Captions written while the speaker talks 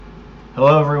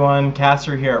Hello everyone,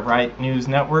 Caster here at Right News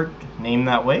Network, named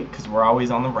that way because we're always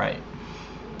on the right.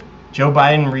 Joe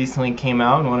Biden recently came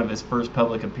out in one of his first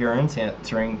public appearances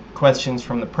answering questions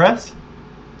from the press,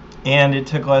 and it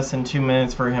took less than 2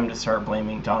 minutes for him to start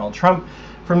blaming Donald Trump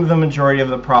for the majority of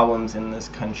the problems in this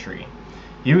country.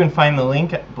 You can find the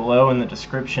link below in the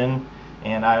description,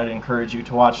 and I would encourage you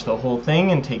to watch the whole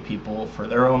thing and take people for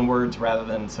their own words rather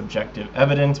than subjective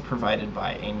evidence provided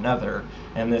by another,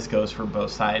 and this goes for both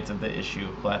sides of the issue,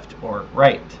 left or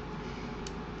right.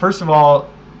 First of all,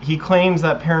 he claims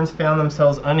that parents found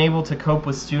themselves unable to cope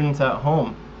with students at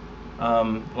home,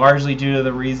 largely due to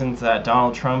the reasons that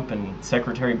Donald Trump and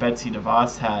Secretary Betsy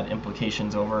DeVos had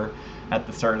implications over at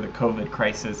the start of the COVID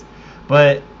crisis.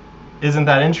 But isn't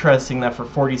that interesting that for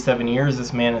 47 years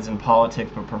this man is in politics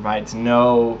but provides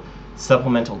no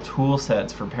supplemental tool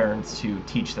sets for parents to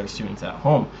teach their students at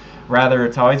home? Rather,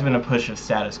 it's always been a push of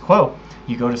status quo.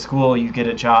 You go to school, you get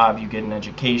a job, you get an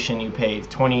education, you pay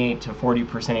 28 to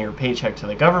 40% of your paycheck to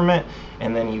the government,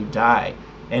 and then you die.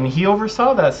 And he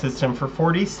oversaw that system for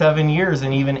 47 years,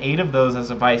 and even 8 of those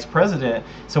as a vice president.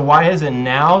 So why is it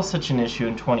now such an issue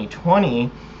in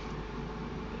 2020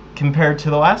 compared to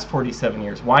the last 47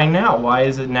 years? Why now? Why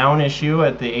is it now an issue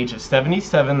at the age of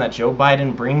 77 that Joe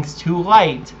Biden brings to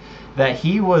light that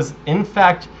he was, in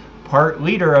fact, part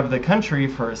leader of the country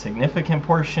for a significant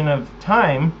portion of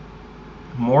time,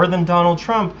 more than Donald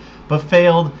Trump, but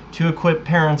failed to equip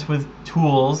parents with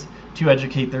tools to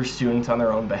educate their students on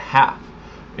their own behalf?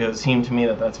 It would seem to me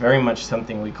that that's very much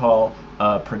something we call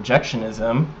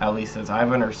projectionism, at least as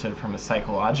I've understood from a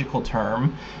psychological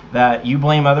term, that you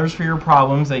blame others for your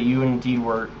problems that you indeed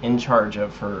were in charge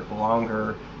of for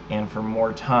longer and for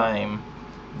more time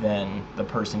than the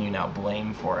person you now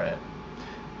blame for it.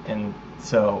 And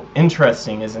so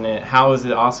interesting, isn't it? How is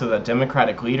it also that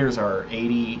Democratic leaders are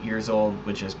 80 years old,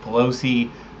 which is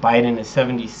Pelosi, Biden is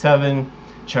 77,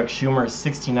 Chuck Schumer is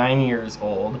 69 years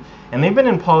old, and they've been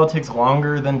in politics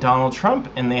longer than Donald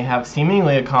Trump, and they have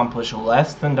seemingly accomplished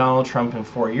less than Donald Trump in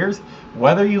 4 years.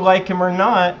 Whether you like him or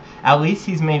not, at least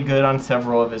he's made good on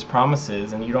several of his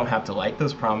promises, and you don't have to like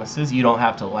those promises. You don't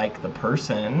have to like the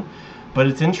person. But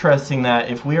it's interesting that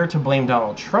if we are to blame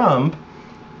Donald Trump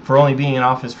for only being in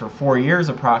office for 4 years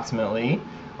approximately,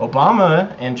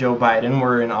 Obama and Joe Biden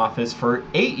were in office for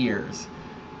 8 years.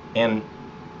 And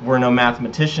we're no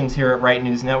mathematicians here at Right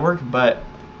News Network, but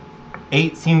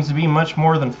 8 seems to be much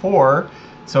more than 4.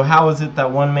 So how is it that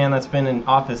one man that's been in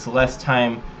office less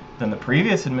time than the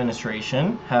previous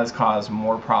administration has caused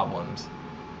more problems?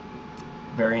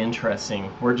 Very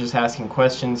interesting. We're just asking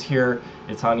questions here.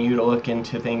 It's on you to look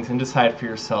into things and decide for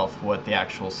yourself what the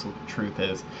actual truth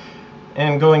is.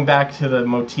 And going back to the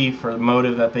motif or the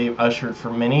motive that they ushered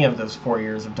for many of those 4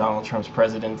 years of Donald Trump's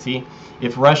presidency,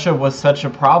 if Russia was such a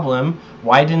problem,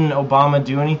 why didn't Obama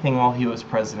do anything while he was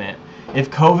president?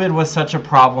 If COVID was such a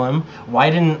problem, why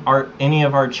didn't any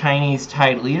of our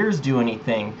Chinese-tied leaders do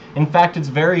anything? In fact, it's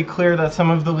very clear that some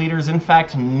of the leaders, in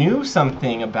fact, knew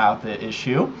something about the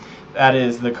issue, that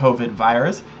is the COVID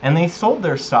virus, and they sold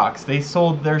their stocks, they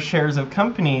sold their shares of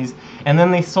companies, and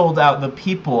then they sold out the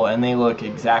people, and they look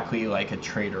exactly like a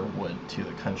traitor would to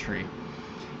the country.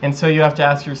 And so you have to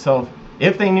ask yourself,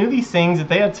 if they knew these things, if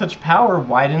they had such power,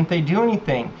 why didn't they do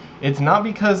anything? It's not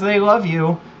because they love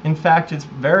you. In fact, it's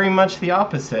very much the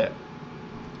opposite.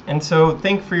 And so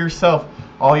think for yourself.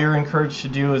 All you're encouraged to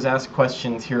do is ask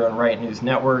questions here on Right News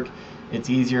Network. It's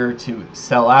easier to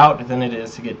sell out than it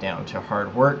is to get down to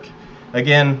hard work.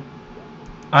 Again,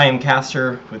 I am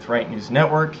Caster with Right News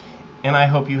Network, and I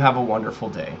hope you have a wonderful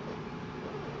day.